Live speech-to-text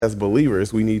as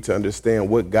believers, we need to understand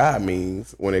what God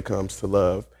means when it comes to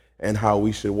love and how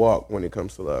we should walk when it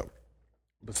comes to love.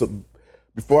 So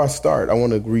before I start, I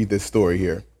want to read this story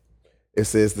here. It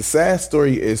says, the sad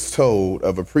story is told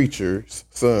of a preacher's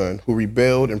son who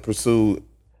rebelled and pursued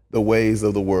the ways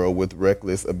of the world with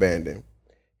reckless abandon.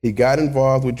 He got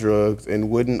involved with drugs and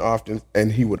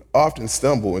he would often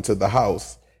stumble into the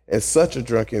house in such a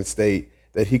drunken state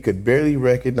that he could barely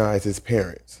recognize his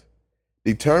parents.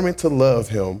 Determined to love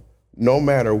him, no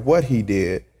matter what he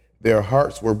did, their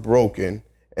hearts were broken,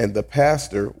 and the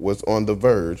pastor was on the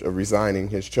verge of resigning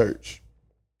his church.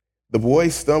 The boy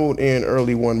stumbled in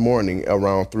early one morning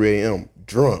around 3 a.m.,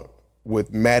 drunk,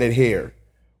 with matted hair,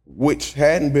 which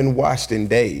hadn't been washed in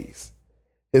days.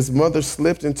 His mother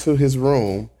slipped into his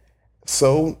room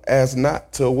so as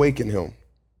not to awaken him.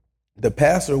 The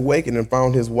pastor awakened and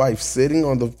found his wife sitting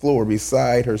on the floor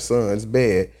beside her son's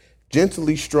bed,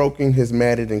 gently stroking his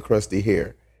matted and crusty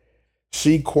hair.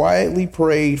 She quietly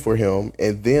prayed for him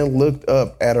and then looked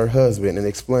up at her husband and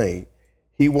explained,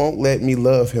 "He won't let me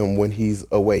love him when he's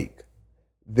awake.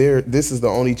 This is the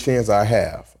only chance I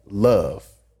have. Love.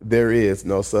 There is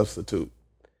no substitute."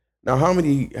 Now, how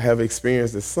many have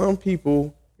experienced that some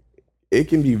people, it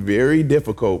can be very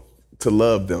difficult to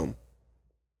love them?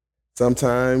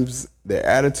 Sometimes their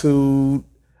attitude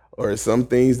or some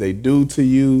things they do to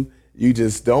you, you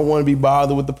just don't want to be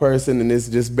bothered with the person, and it's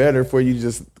just better for you to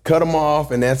just cut them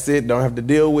off and that's it. Don't have to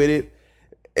deal with it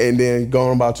and then go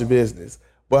on about your business.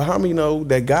 But how many know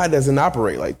that God doesn't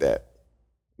operate like that?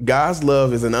 God's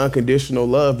love is an unconditional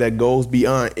love that goes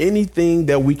beyond anything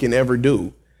that we can ever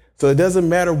do. So it doesn't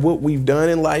matter what we've done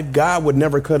in life, God would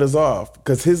never cut us off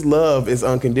because his love is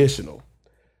unconditional.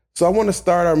 So I want to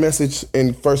start our message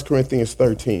in 1 Corinthians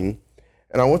 13.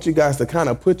 And I want you guys to kind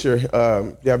of put if you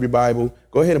have your Bible,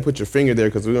 go ahead and put your finger there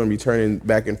because we're going to be turning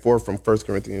back and forth from 1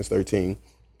 Corinthians 13.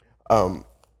 But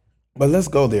let's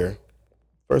go there.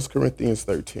 1 Corinthians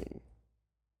 13.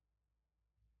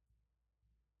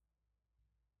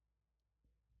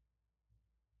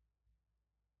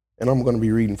 And I'm going to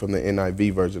be reading from the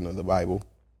NIV version of the Bible.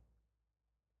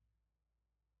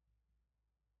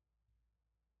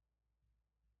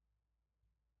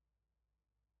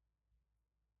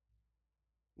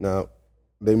 Now,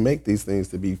 they make these things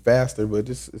to be faster, but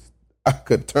I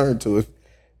could turn to it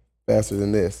faster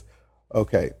than this.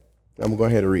 Okay, I'm going to go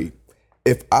ahead and read.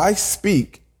 If I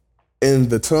speak in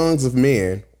the tongues of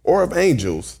men or of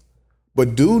angels,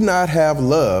 but do not have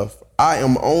love, I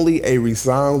am only a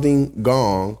resounding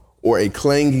gong or a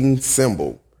clanging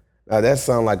cymbal. Now that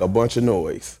sounds like a bunch of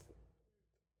noise.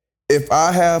 If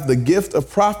I have the gift of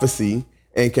prophecy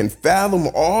and can fathom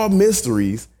all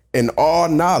mysteries and all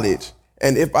knowledge,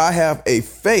 and if I have a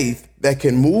faith that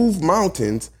can move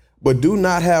mountains, but do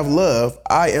not have love,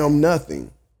 I am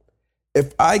nothing.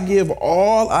 If I give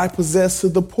all I possess to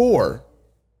the poor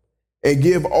and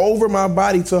give over my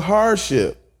body to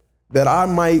hardship, that I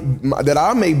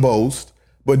may boast,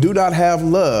 but do not have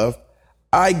love,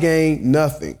 I gain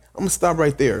nothing. I'm going to stop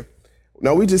right there.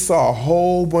 Now, we just saw a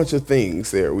whole bunch of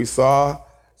things there. We saw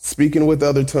speaking with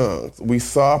other tongues. We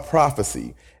saw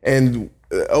prophecy. And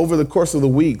over the course of the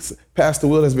weeks, Pastor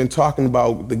Will has been talking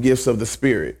about the gifts of the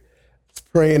Spirit,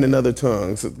 praying in other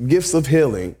tongues, gifts of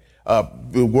healing,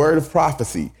 the word of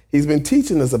prophecy. He's been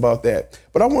teaching us about that.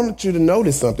 But I wanted you to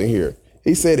notice something here.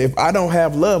 He said, if I don't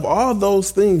have love, all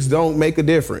those things don't make a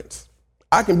difference.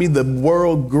 I can be the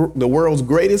world's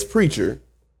greatest preacher,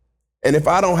 and if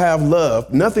I don't have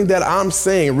love, nothing that I'm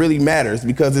saying really matters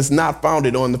because it's not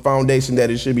founded on the foundation that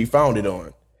it should be founded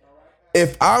on.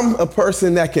 If I'm a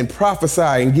person that can prophesy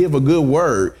and give a good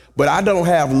word, but I don't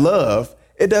have love,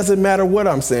 it doesn't matter what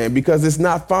I'm saying because it's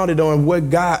not founded on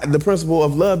the principle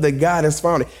of love that God has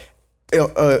founded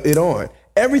it on.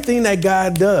 Everything that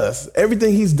God does,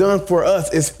 everything he's done for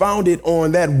us is founded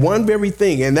on that one very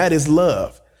thing, and that is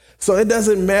love. So it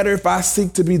doesn't matter if I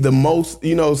seek to be the most,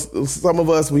 some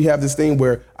of us, we have this thing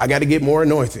where I got to get more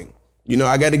anointing.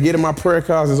 I got to get in my prayer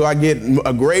closet so I get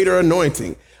a greater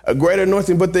anointing.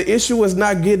 But the issue is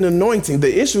not getting anointing.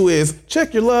 The issue is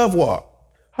check your love walk.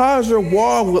 How's your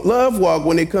love walk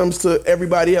when it comes to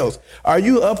everybody else? Are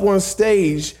you up on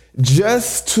stage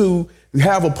just to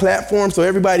have a platform so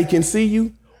everybody can see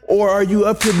you? Or are you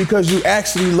up here because you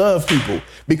actually love people?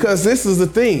 Because this is the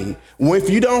thing. If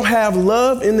you don't have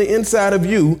love in the inside of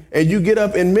you and you get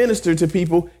up and minister to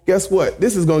people, guess what?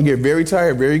 This is going to get very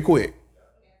tired very quick.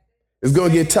 It's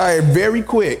going to get tired very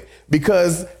quick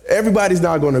because everybody's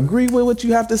not going to agree with what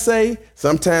you have to say.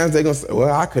 Sometimes they're going to say,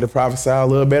 well, I could have prophesied a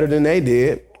little better than they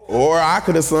did. Or I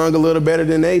could have sung a little better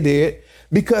than they did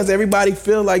because everybody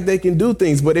feel like they can do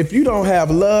things. But if you don't have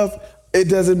love, it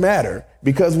doesn't matter.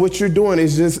 because what you're doing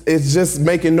is just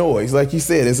making noise. Like you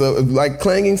said, it's like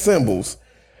clanging cymbals.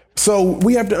 So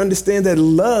we have to understand that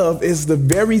love is the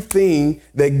very thing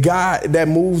that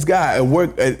moves God.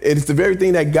 It's the very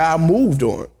thing that God moved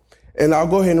on. And I'll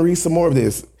go ahead and read some more of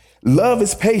this. Love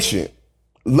is patient.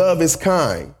 Love is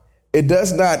kind. It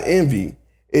does not envy.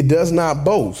 It does not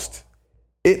boast.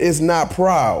 It is not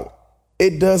proud.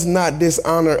 It does not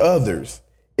dishonor others.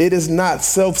 It is not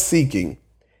self-seeking.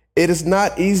 It is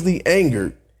not easily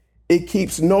angered. It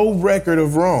keeps no record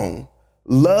of wrong.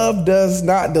 Love does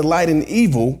not delight in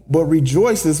evil, but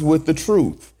rejoices with the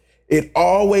truth. It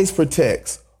always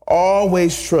protects,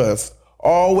 always trusts,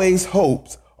 always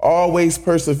hopes, always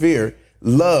persevere.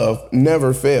 Love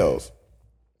never fails.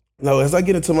 Now, as I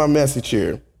get into my message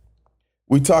here,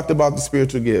 we talked about the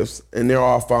spiritual gifts, and they're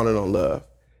all founded on love.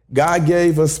 God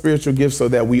gave us spiritual gifts so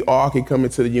that we all can come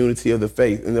into the unity of the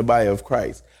faith in the body of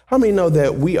Christ. How many know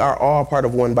that we are all part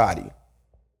of one body?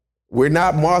 We're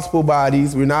not multiple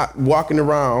bodies. We're not walking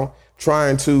around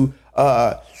trying to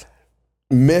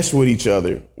mesh with each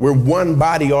other. We're one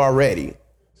body already.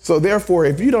 So therefore,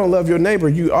 if you don't love your neighbor,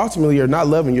 you ultimately are not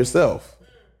loving yourself.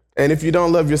 And if you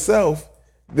don't love yourself,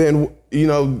 then,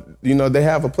 they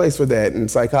have a place for that in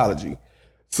psychology.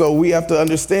 So we have to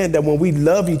understand that when we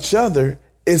love each other,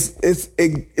 it's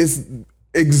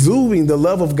exuding the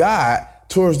love of God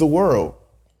towards the world.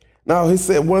 Now, he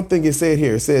said one thing it said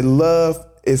here. It said love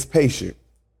is patient.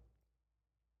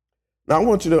 Now, I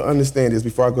want you to understand this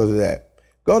before I go to that.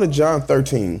 Go to John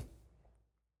 13.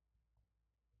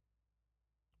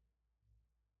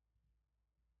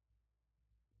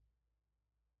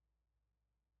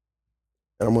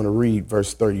 And I'm going to read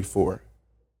verse 34.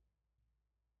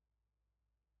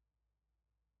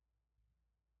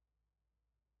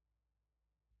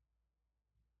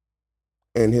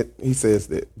 And he says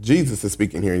that Jesus is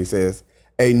speaking here, and he says,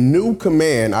 a new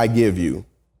command I give you.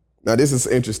 Now, this is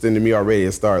interesting to me already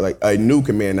at start, like a new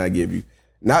command I give you.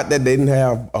 Not that they didn't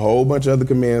have a whole bunch of other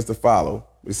commands to follow.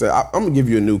 He said, I'm going to give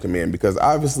you a new command because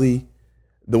obviously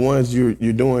the ones you're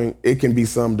doing, it can be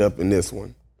summed up in this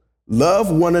one.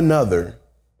 Love one another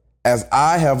as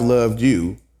I have loved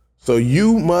you, so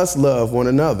you must love one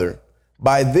another.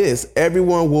 By this,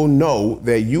 everyone will know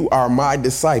that you are my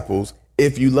disciples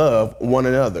if you love one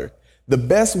another. The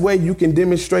best way you can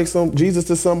demonstrate Jesus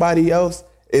to somebody else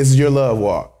is your love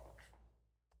walk.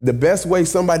 The best way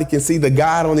somebody can see the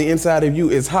God on the inside of you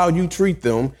is how you treat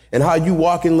them and how you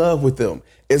walk in love with them.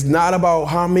 It's not about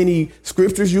how many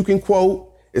scriptures you can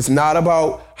quote. It's not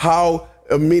about how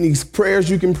many prayers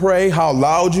you can pray, how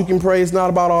loud you can pray. It's not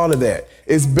about all of that.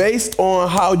 It's based on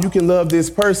how you can love this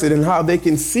person and how they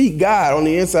can see God on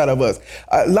the inside of us.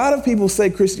 A lot of people say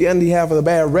Christianity have a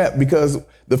bad rep because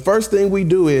the first thing we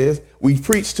do is we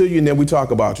preach to you and then we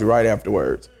talk about you right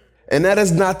afterwards. And that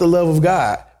is not the love of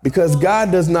God, because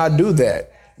God does not do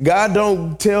that. God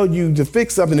don't tell you to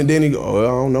fix something and then he go, I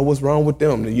don't know what's wrong with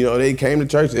them. They came to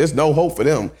church. There's no hope for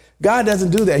them. God doesn't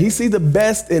do that. He sees the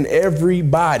best in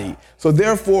everybody. So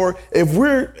therefore, if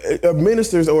we're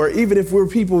ministers or even if we're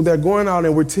people that are going out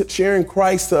and we're sharing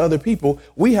Christ to other people,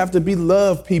 we have to be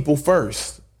love people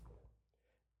first.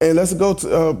 And let's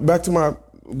go back to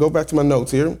my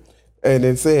notes here. And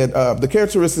it said the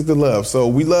characteristics of love. So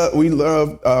we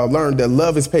learned that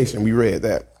love is patient. We read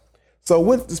that. So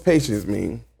what does patience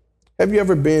mean? Have you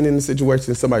ever been in a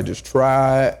situation somebody just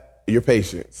tried your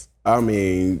patience? I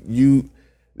mean,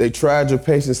 they tried your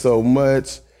patience so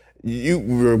much, you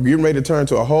were getting ready to turn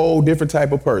to a whole different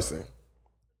type of person.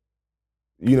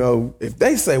 If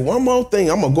they say one more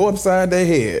thing, I'm going to go upside their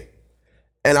head.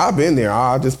 And I've been there.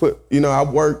 I just I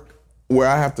work where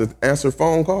I have to answer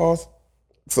phone calls.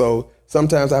 So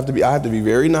sometimes I have to be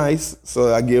very nice.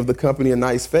 So I give the company a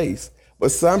nice face.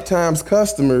 But sometimes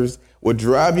customers will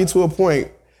drive you to a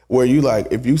point where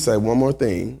if you say one more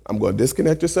thing, I'm going to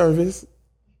disconnect your service.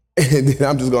 And then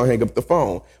I'm just going to hang up the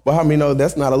phone. But how many know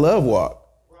that's not a love walk?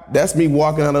 That's me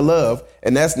walking out of love,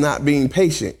 and that's not being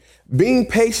patient. Being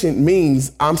patient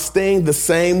means I'm staying the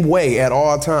same way at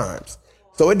all times.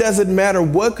 So it doesn't matter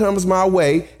what comes my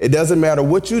way. It doesn't matter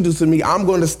what you do to me. I'm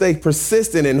going to stay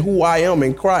persistent in who I am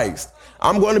in Christ.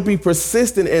 I'm going to be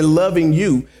persistent in loving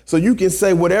you so you can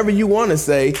say whatever you want to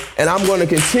say, and I'm going to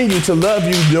continue to love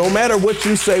you no matter what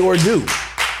you say or do.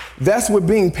 That's what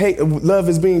love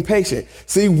is, being patient.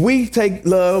 See, we take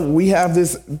love, we have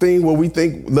this thing where we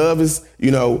think love is,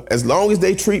 as long as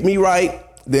they treat me right,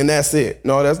 then that's it.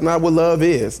 No, that's not what love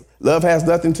is. Love has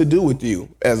nothing to do with you,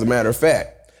 as a matter of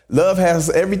fact. Love has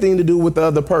everything to do with the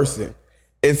other person.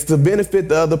 It's to benefit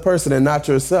the other person and not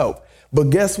yourself.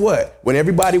 But guess what? When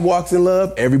everybody walks in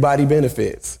love, everybody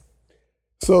benefits.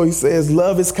 So he says,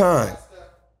 love is kind.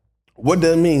 What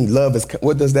does it mean?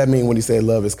 What does that mean when he said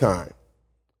love is kind?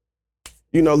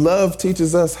 Love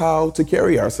teaches us how to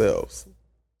carry ourselves.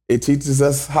 It teaches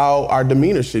us how our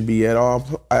demeanor should be at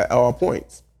all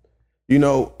points.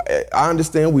 I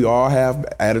understand we all have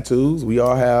attitudes. We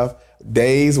all have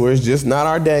days where it's just not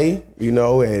our day,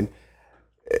 and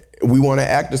we want to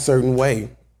act a certain way.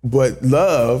 But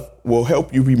love will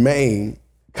help you remain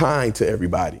kind to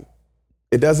everybody.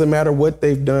 It doesn't matter what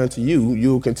they've done to you.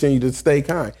 You'll continue to stay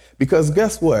kind. Because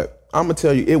guess what? I'm going to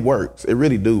tell you, it works. It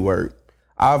really do work.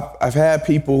 I've had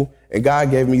people, and God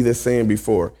gave me this saying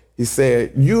before. He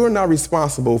said, you are not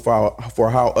responsible for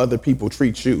how other people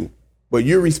treat you, but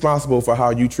you're responsible for how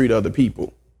you treat other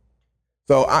people.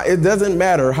 So it doesn't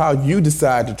matter how you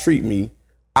decide to treat me.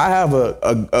 I have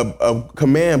a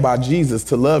command by Jesus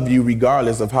to love you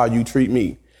regardless of how you treat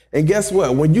me. And guess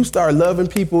what? When you start loving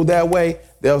people that way,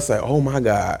 they'll say, oh my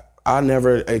God, I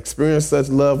never experienced such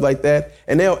love like that.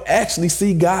 And they'll actually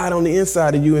see God on the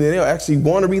inside of you, and they'll actually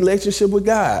want a relationship with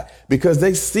God because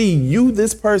they see you,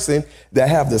 this person that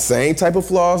have the same type of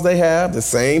flaws they have, the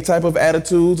same type of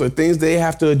attitudes or things they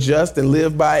have to adjust and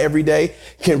live by every day,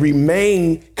 can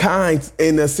remain kind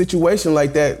in a situation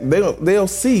like that. They'll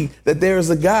see that there is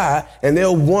a God, and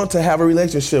they'll want to have a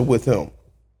relationship with him.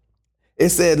 It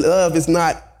said love is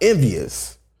not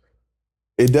envious.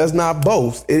 It does not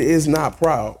boast. It is not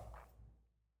proud.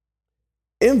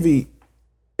 Envy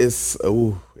is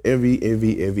envy.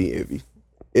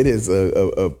 It is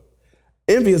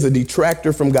envy is a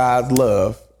detractor from God's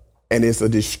love, and it's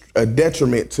a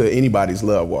detriment to anybody's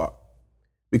love walk.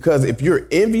 Because if you're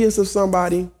envious of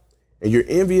somebody and you're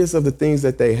envious of the things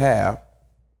that they have,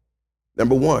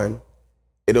 number one,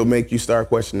 it'll make you start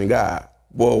questioning God.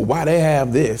 Well, why they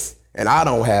have this and I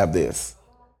don't have this?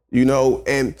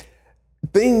 And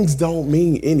things don't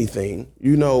mean anything.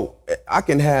 I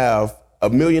can have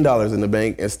 $1 million in the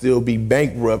bank and still be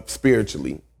bankrupt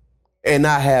spiritually and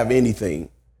not have anything.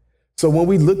 So when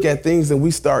we look at things and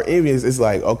we start envying, it's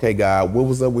like, okay, God, what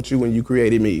was up with you when you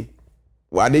created me?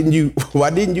 Why didn't you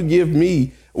give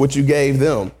me what you gave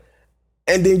them?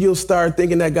 And then you'll start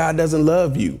thinking that God doesn't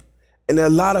love you. And a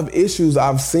lot of issues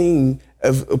I've seen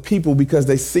of people, because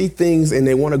they see things and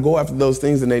they want to go after those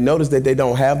things, and they notice that they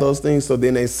don't have those things. So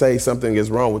then they say something is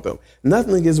wrong with them.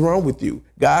 Nothing is wrong with you.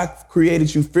 God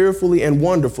created you fearfully and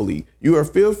wonderfully. You are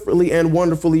fearfully and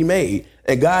wonderfully made.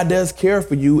 And God does care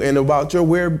for you and about your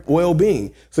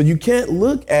well-being. So you can't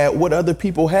look at what other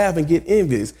people have and get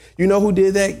envious. You know who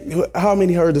did that? How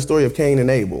many heard the story of Cain and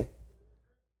Abel?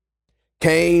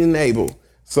 Cain and Abel.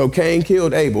 So Cain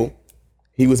killed Abel.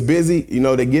 He was busy,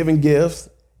 they're giving gifts.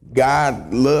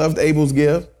 God loved Abel's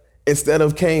gift. Instead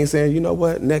of Cain saying, you know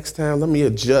what, next time let me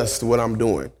adjust what I'm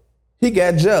doing. He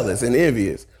got jealous and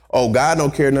envious. Oh, God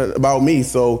don't care nothing about me,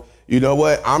 so you know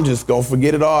what, I'm just going to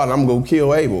forget it all and I'm going to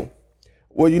kill Abel.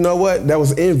 Well, you know what, that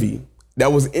was envy.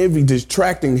 That was envy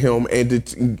distracting him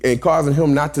and causing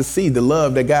him not to see the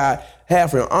love that God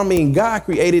had for him. I mean, God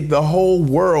created the whole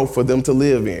world for them to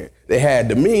live in. They had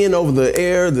dominion over the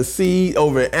air, the sea,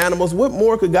 over animals. What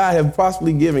more could God have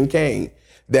possibly given Cain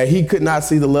that he could not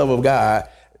see the love of God?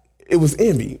 It was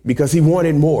envy because he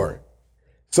wanted more.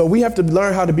 So we have to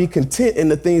learn how to be content in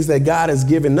the things that God has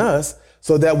given us,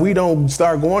 so that we don't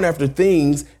start going after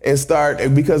things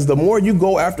because the more you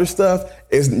go after stuff,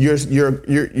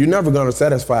 you're never going to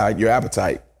satisfy your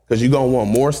appetite, because you're going to want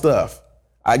more stuff.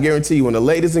 I guarantee you, when the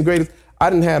latest and greatest, I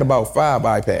done had about 5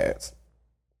 iPads.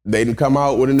 They didn't come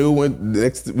out with a new one.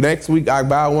 Next week I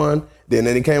buy one. Then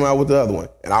they came out with the other one,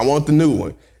 and I want the new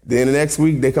one. Then the next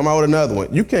week they come out with another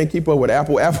one. You can't keep up with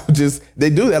Apple. Apple they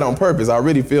do that on purpose. I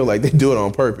really feel like they do it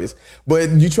on purpose.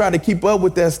 But you try to keep up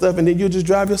with that stuff, and then you just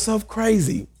drive yourself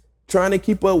crazy trying to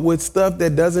keep up with stuff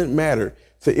that doesn't matter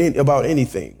about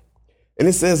anything. And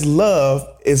it says love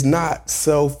is not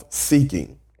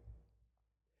self-seeking.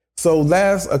 So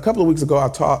a couple of weeks ago, I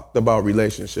talked about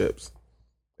relationships.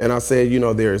 And I said,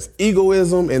 there's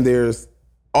egoism and there's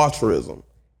altruism.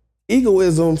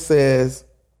 Egoism says,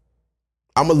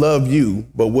 I'm going to love you,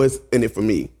 but what's in it for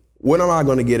me? What am I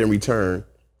going to get in return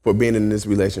for being in this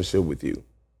relationship with you?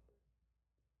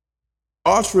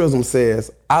 Altruism says,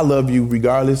 I love you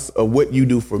regardless of what you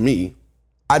do for me.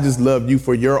 I just love you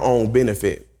for your own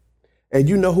benefit. And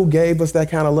you know who gave us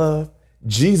that kind of love?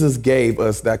 Jesus gave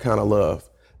us that kind of love.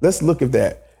 Let's look at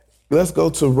that. Let's go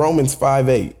to Romans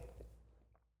 5:8.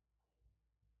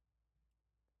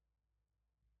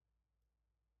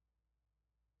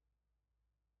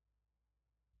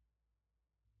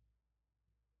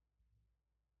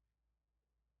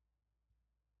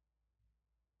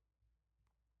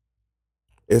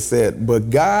 It said, but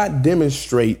God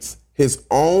demonstrates his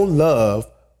own love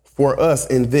for us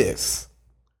in this: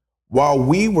 while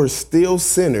we were still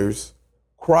sinners,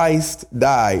 Christ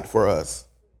died for us.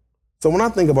 So when I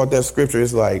think about that scripture,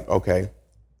 it's like, okay,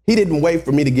 he didn't wait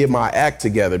for me to get my act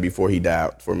together before he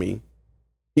died for me.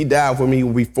 He died for me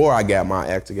before I got my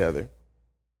act together.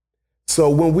 So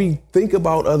when we think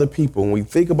about other people, when we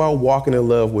think about walking in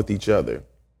love with each other,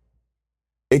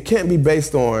 it can't be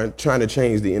based on trying to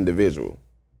change the individual.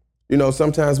 You know,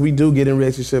 sometimes we do get in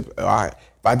relationships, all right,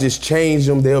 if I just change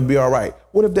them, they'll be all right.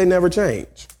 What if they never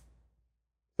change?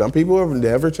 Some people have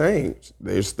never changed.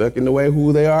 They're stuck in the way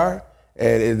who they are,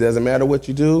 and it doesn't matter what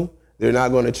you do, they're not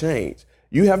going to change.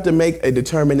 You have to make a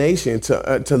determination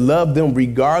to love them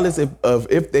regardless of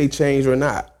if they change or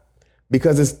not.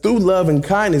 Because it's through love and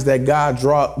kindness that God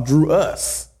drew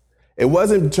us. It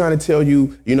wasn't trying to tell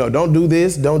you, don't do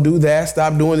this, don't do that,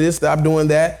 stop doing this, stop doing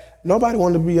that. Nobody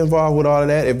wanted to be involved with all of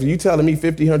that. If you telling me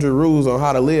 50, 100 rules on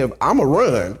how to live, I'm a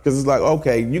run, because it's like,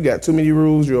 okay, you got too many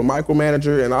rules, you're a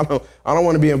micromanager, and I don't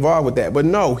want to be involved with that. But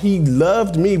no, he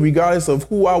loved me regardless of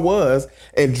who I was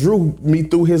and drew me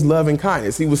through his love and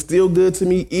kindness. He was still good to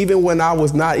me even when I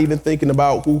was not even thinking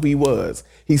about who he was.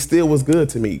 He still was good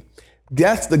to me.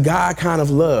 That's the God kind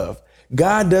of love.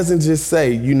 God doesn't just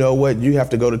say, you know what, you have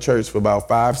to go to church for about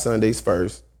 5 Sundays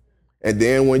first. And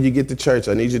then when you get to church,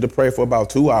 I need you to pray for about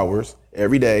 2 hours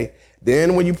every day.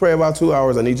 Then when you pray about 2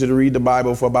 hours, I need you to read the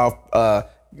Bible for about,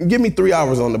 give me 3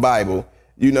 hours on the Bible.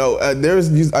 I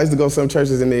used to go to some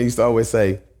churches and they used to always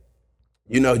say,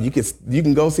 you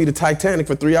can go see the Titanic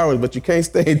for 3 hours, but you can't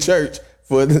stay in church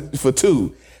for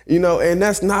 2. And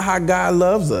that's not how God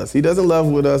loves us. He doesn't love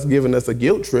with us giving us a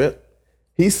guilt trip.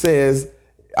 He says,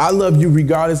 I love you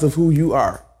regardless of who you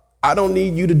are. I don't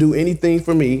need you to do anything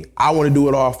for me. I want to do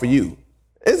it all for you.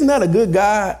 Isn't that a good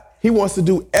God? He wants to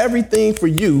do everything for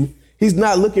you. He's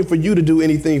not looking for you to do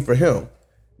anything for him.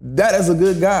 That is a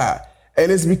good God.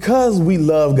 And it's because we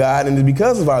love God, and it's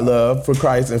because of our love for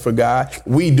Christ and for God,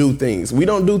 we do things. We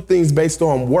don't do things based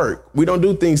on work. We don't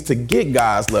do things to get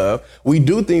God's love. We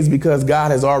do things because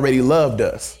God has already loved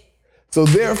us. So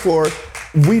therefore,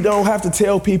 we don't have to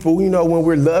tell people, when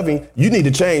we're loving, you need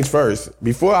to change first.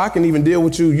 Before I can even deal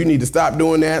with you, you need to stop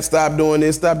doing that, stop doing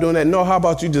this, stop doing that. No, how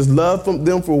about you just love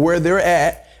them for where they're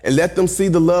at and let them see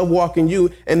the love walk in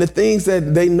you, and the things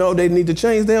that they know they need to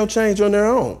change, they'll change on their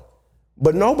own.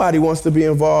 But nobody wants to be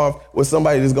involved with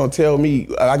somebody that's going to tell me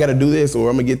I got to do this or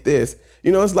I'm going to get this.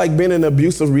 It's like being in an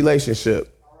abusive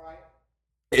relationship.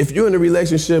 If you're in a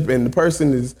relationship and the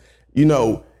person is,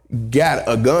 got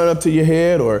a gun up to your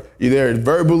head, or they're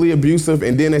verbally abusive,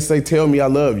 and then they say, tell me I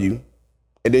love you.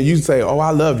 And then you say, oh,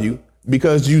 I love you,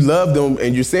 because you love them,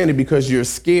 and you're saying it because you're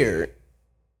scared.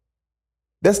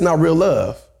 That's not real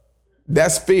love.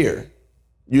 That's fear.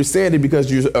 You're saying it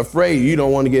because you're afraid you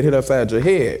don't want to get hit upside your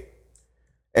head.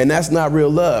 And that's not real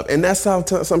love. And that's how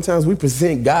sometimes we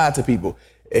present God to people.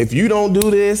 If you don't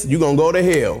do this, you're going to go to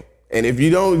hell. And if you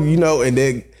don't,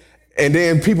 and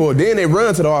then people, then they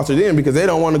run to the altar then because they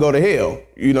don't want to go to hell.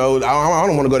 I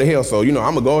don't want to go to hell. So, I'm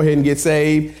going to go ahead and get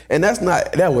saved. And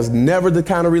that was never the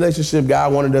kind of relationship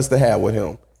God wanted us to have with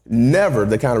him. Never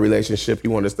the kind of relationship he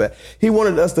wanted us to have. He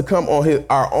wanted us to come on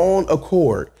our own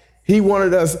accord. He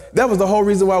wanted us, that was the whole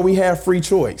reason why we have free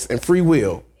choice and free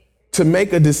will, to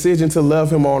make a decision to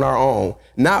love him on our own.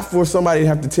 Not for somebody to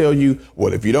have to tell you,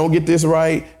 well, if you don't get this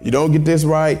right, you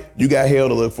got hell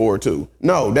to look forward to.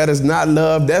 No, that is not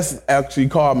love. That's actually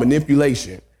called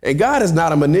manipulation. And God is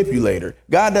not a manipulator.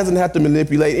 God doesn't have to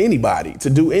manipulate anybody to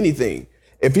do anything.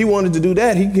 If he wanted to do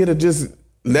that, he could have just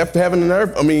left heaven and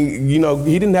earth. He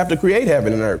didn't have to create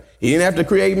heaven and earth. He didn't have to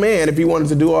create man if he wanted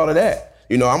to do all of that.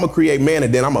 I'm going to create man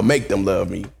and then I'm going to make them love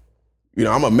me. I'm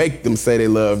going to make them say they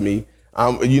love me.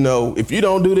 If you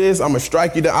don't do this, I'm going to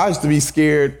strike you down. I used to be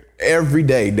scared every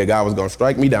day that God was going to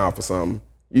strike me down for something.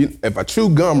 If I chew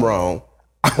gum wrong,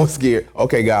 I was scared.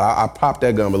 Okay, God, I popped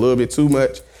that gum a little bit too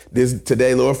much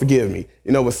today, Lord, forgive me.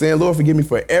 But saying, Lord, forgive me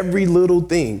for every little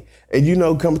thing.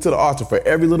 And, coming to the altar for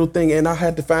every little thing. And I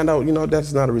had to find out,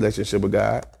 that's not a relationship with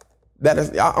God.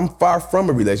 I'm far from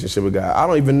a relationship with God. I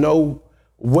don't even know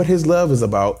what his love is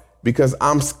about because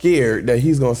I'm scared that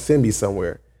he's going to send me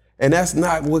somewhere. And that's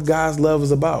not what God's love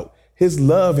is about. His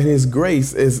love and his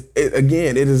grace is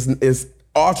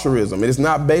altruism. It is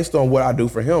not based on what I do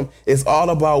for him. It's all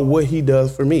about what he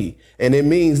does for me. And it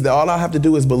means that all I have to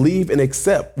do is believe and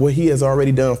accept what he has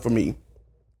already done for me.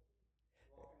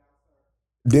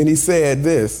 Then he said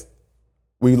this,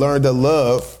 we learned that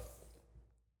love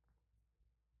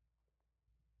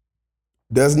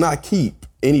does not keep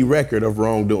any record of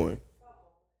wrongdoing.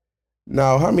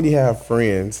 Now, how many have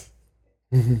friends?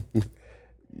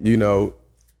 You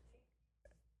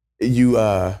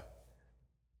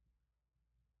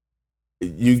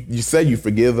You say you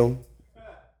forgive them,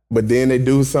 but then they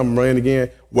do something wrong again.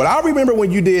 Well, I remember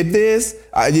when you did this,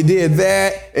 you did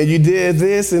that, and you did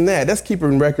this and that. That's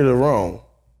keeping record of wrong.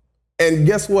 And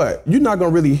guess what? You're not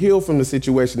going to really heal from the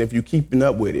situation if you're keeping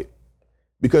up with it,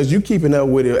 because you're keeping up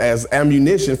with it as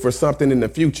ammunition for something in the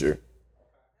future.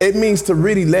 It means to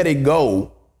really let it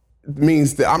go. It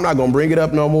means that I'm not going to bring it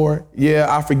up no more. Yeah,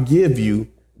 I forgive you.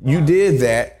 You did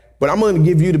that, but I'm going to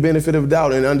give you the benefit of the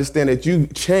doubt and understand that you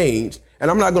changed. And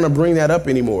I'm not going to bring that up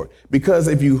anymore, because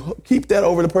if you keep that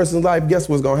over the person's life, guess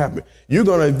what's going to happen? You're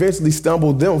going to eventually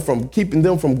stumble them from keeping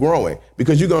them from growing,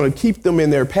 because you're going to keep them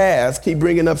in their past, keep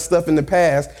bringing up stuff in the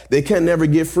past. They can never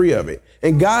get free of it.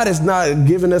 And God has not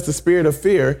given us the spirit of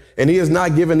fear, and he has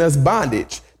not given us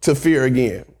bondage to fear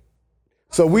again.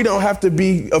 So we don't have to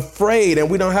be afraid,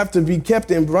 and we don't have to be kept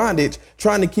in bondage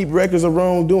trying to keep records of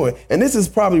wrongdoing. And this is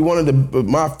probably one of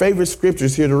my favorite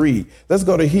scriptures here to read. Let's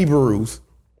go to Hebrews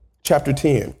chapter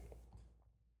 10.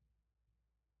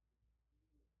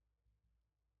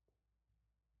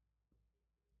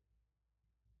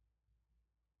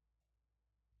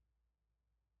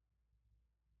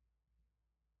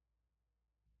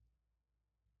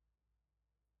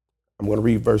 I'm going to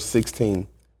read verse 16.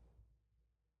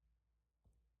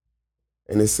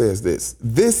 And it says this: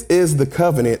 "This is the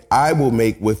covenant I will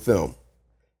make with them.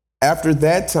 After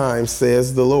that time,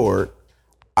 says the Lord,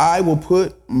 I will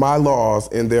put my laws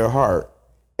in their heart,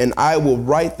 and I will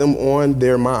write them on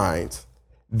their minds."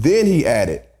 Then he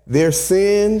added, "Their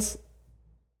sins,"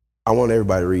 I want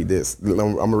everybody to read this. I'm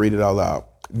going to read it out loud.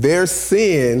 "Their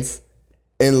sins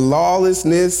and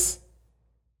lawlessness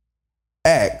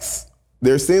acts,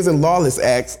 their sins and lawless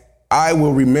acts, I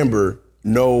will remember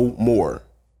no more."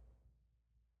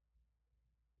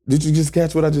 Did you just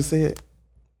catch what I just said?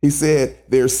 He said,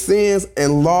 their sins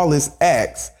and lawless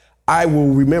acts, I will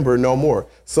remember no more.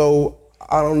 So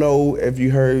I don't know if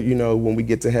you heard, when we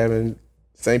get to heaven,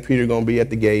 St. Peter going to be at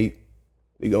the gate.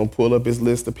 He's going to pull up his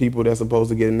list of people that's supposed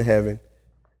to get into heaven.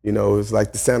 It's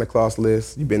like the Santa Claus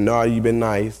list. You've been naughty, you've been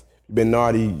nice. You've been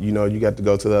naughty, you got to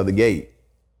go to the other gate.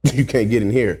 You can't get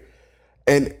in here.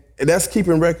 And that's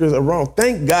keeping records of wrong.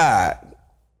 Thank God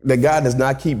that God does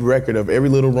not keep record of every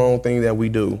little wrong thing that we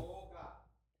do.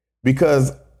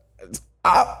 Because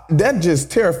that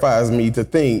just terrifies me to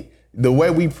think the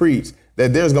way we preach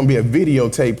that there's going to be a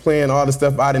videotape playing all the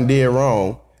stuff I done did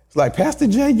wrong. It's like, Pastor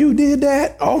Jay, you did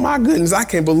that? Oh my goodness, I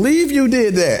can't believe you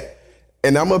did that.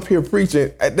 And I'm up here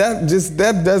preaching. That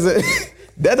doesn't,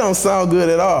 that don't sound good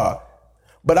at all.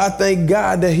 But I thank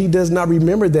God that he does not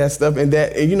remember that stuff. And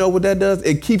you know what that does?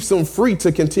 It keeps him free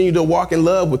to continue to walk in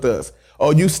love with us. Oh,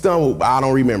 you stumbled, I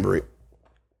don't remember it.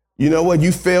 You know what?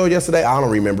 You failed yesterday, I don't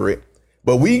remember it.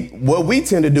 But what we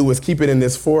tend to do is keep it in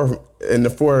the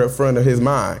forefront of his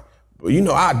mind. But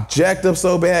I jacked up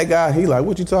so bad, God. He like,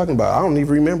 what you talking about? I don't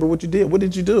even remember what you did. What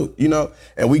did you do?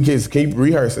 And we just keep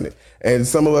rehearsing it. And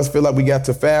some of us feel like we got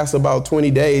to fast about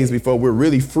 20 days before we're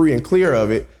really free and clear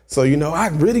of it. So, I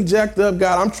really jacked up,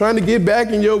 God. I'm trying to get back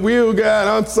in your will, God.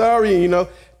 I'm sorry.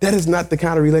 That is not the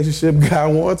kind of relationship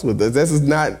God wants with us. This is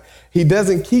not, he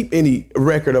doesn't keep any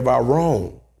record of our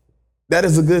wrong. That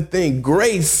is a good thing.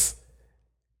 Grace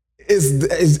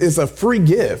is a free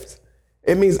gift.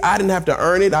 It means I didn't have to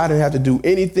earn it. I didn't have to do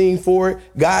anything for it.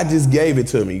 God just gave it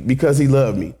to me because he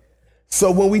loved me. So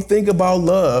when we think about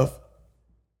love,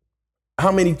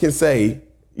 how many can say,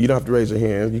 you don't have to raise your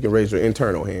hand, you can raise your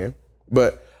internal hand,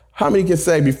 but how many can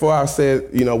say before I said,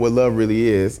 what love really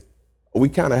is, we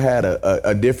kind of had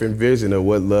a different vision of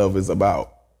what love is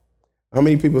about? How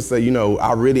many people say,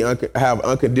 I really have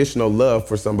unconditional love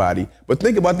for somebody, but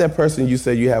think about that person you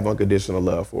say you have unconditional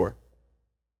love for.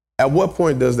 At what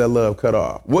point does that love cut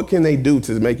off? What can they do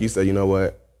to make you say, you know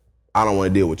what, I don't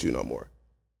want to deal with you no more?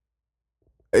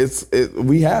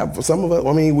 We have, some of us,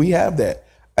 we have that.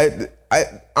 I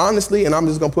honestly, and I'm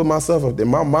just going to put myself up there,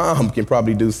 my mom can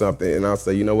probably do something, and I'll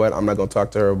say, you know what, I'm not going to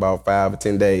talk to her about 5 or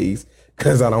 10 days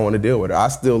because I don't want to deal with her. I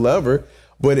still love her,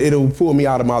 but it'll pull me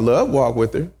out of my love walk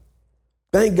with her.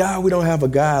 Thank God we don't have a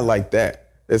God like that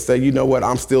say, you know what,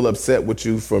 I'm still upset with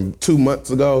you from 2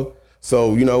 months ago.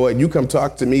 So you know what, you come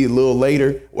talk to me a little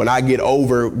later when I get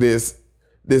over this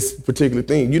particular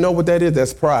thing. You know what that is?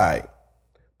 That's pride.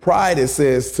 Pride, it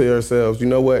says to ourselves, you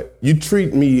know what, you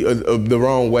treat me the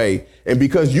wrong way. And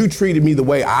because you treated me the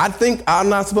way I think I'm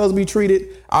not supposed to be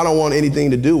treated, I don't want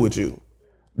anything to do with you.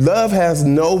 Love has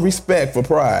no respect for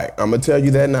pride. I'm going to tell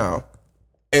you that now.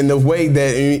 And the way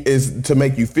that is to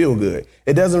make you feel good.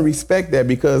 It doesn't respect that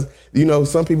because,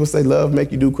 some people say love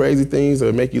make you do crazy things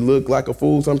or make you look like a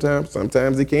fool sometimes.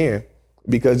 Sometimes it can.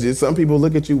 Because some people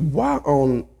look at you, why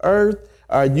on earth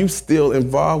are you still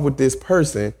involved with this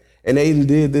person? and they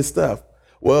did this stuff.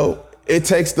 Well, it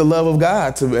takes the love of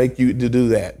God to make you to do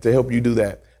that, to help you do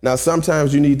that. Now,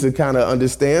 sometimes you need to kind of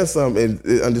understand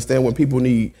understand when people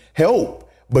need help,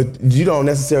 but you don't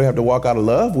necessarily have to walk out of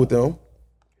love with them.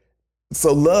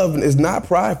 So love is not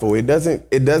prideful.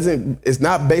 It's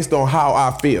not based on how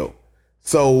I feel.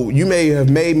 So you may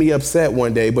have made me upset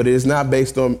one day, but it's not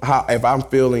based on how, if I'm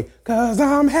feeling, cause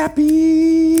I'm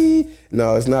happy.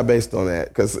 No, it's not based on that,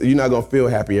 because you're not gonna feel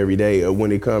happy every day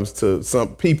when it comes to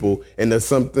some people and there's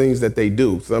some things that they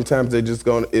do. Sometimes they're just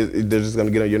gonna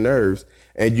get on your nerves,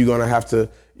 and you're gonna have to,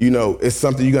 it's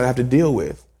something you're gonna have to deal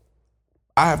with.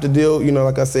 I have to deal,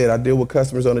 like I said, I deal with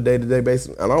customers on a day-to-day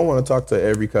basis. I don't want to talk to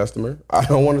every customer.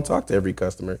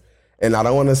 And I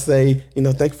don't want to say,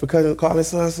 thank you for calling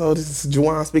so-and-so. This is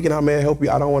Juwan speaking. How may I help you?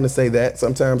 I don't want to say that.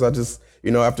 Sometimes I just,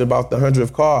 after about the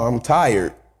 100th call, I'm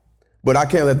tired. But I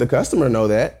can't let the customer know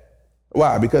that.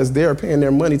 Why? Because they're paying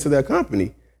their money to their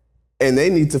company. And they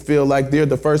need to feel like they're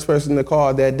the first person to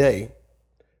call that day.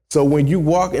 So when you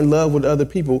walk in love with other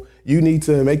people, you need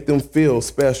to make them feel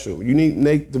special. You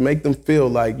need to make them feel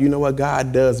like, what,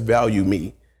 God does value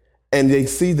me. And they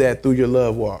see that through your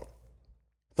love walk.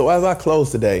 So as I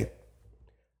close today,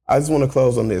 I just want to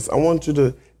close on this. I want you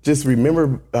to just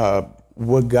remember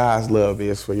what God's love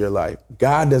is for your life.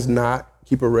 God does not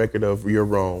keep a record of your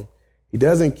wrong. He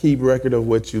doesn't keep record of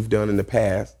what you've done in the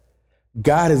past.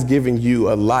 God has given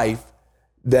you a life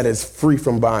that is free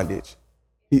from bondage.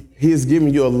 He has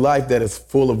given you a life that is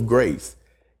full of grace.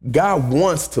 God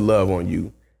wants to love on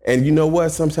you. And you know what?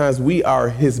 Sometimes we are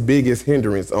his biggest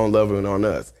hindrance on loving on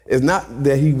us. It's not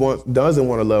that he doesn't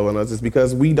want to love on us. It's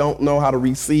because we don't know how to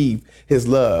receive his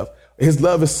love. His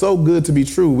love is so good to be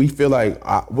true. We feel like,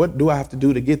 what do I have to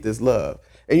do to get this love?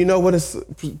 And you know what has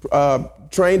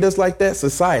trained us like that?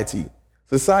 Society.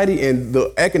 Society and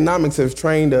the economics have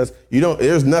trained us.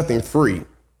 There's nothing free.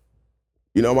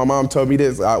 My mom told me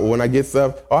this when I get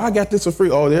stuff. Oh, I got this for free.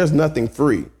 Oh, there's nothing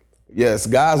free. Yes,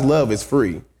 God's love is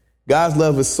free. God's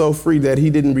love is so free that he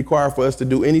didn't require for us to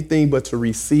do anything but to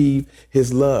receive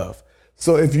his love.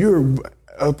 So if you're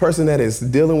a person that is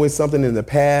dealing with something in the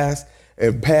past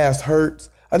and past hurts,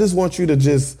 I just want you to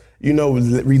just,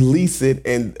 release it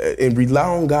and rely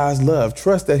on God's love.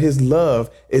 Trust that his love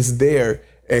is there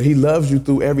and he loves you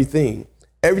through everything.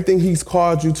 Everything he's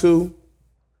called you to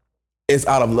is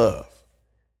out of love.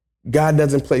 God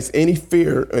doesn't place any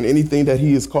fear in anything that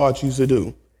he has called you to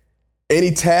do. Any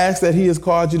task that he has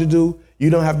called you to do, you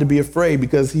don't have to be afraid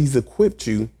because he's equipped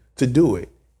you to do it.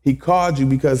 He called you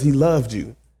because he loved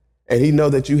you. And he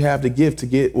knows that you have the gift to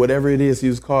get whatever it is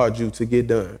he's called you to get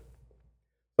done.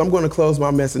 So I'm going to close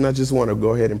my message and I just want to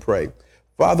go ahead and pray.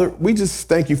 Father, we just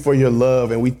thank you for your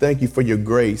love and we thank you for your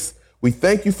grace. We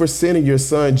thank you for sending your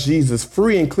son, Jesus,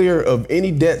 free and clear of any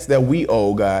debts that we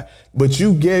owe, God. But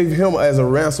you gave him as a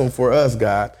ransom for us,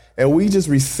 God. And we just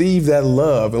receive that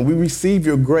love and we receive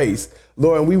your grace,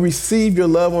 Lord, and we receive your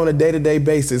love on a day-to-day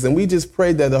basis. And we just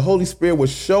pray that the Holy Spirit will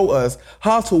show us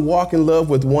how to walk in love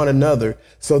with one another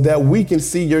so that we can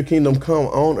see your kingdom come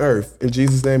on earth. In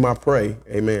Jesus' name I pray.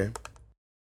 Amen.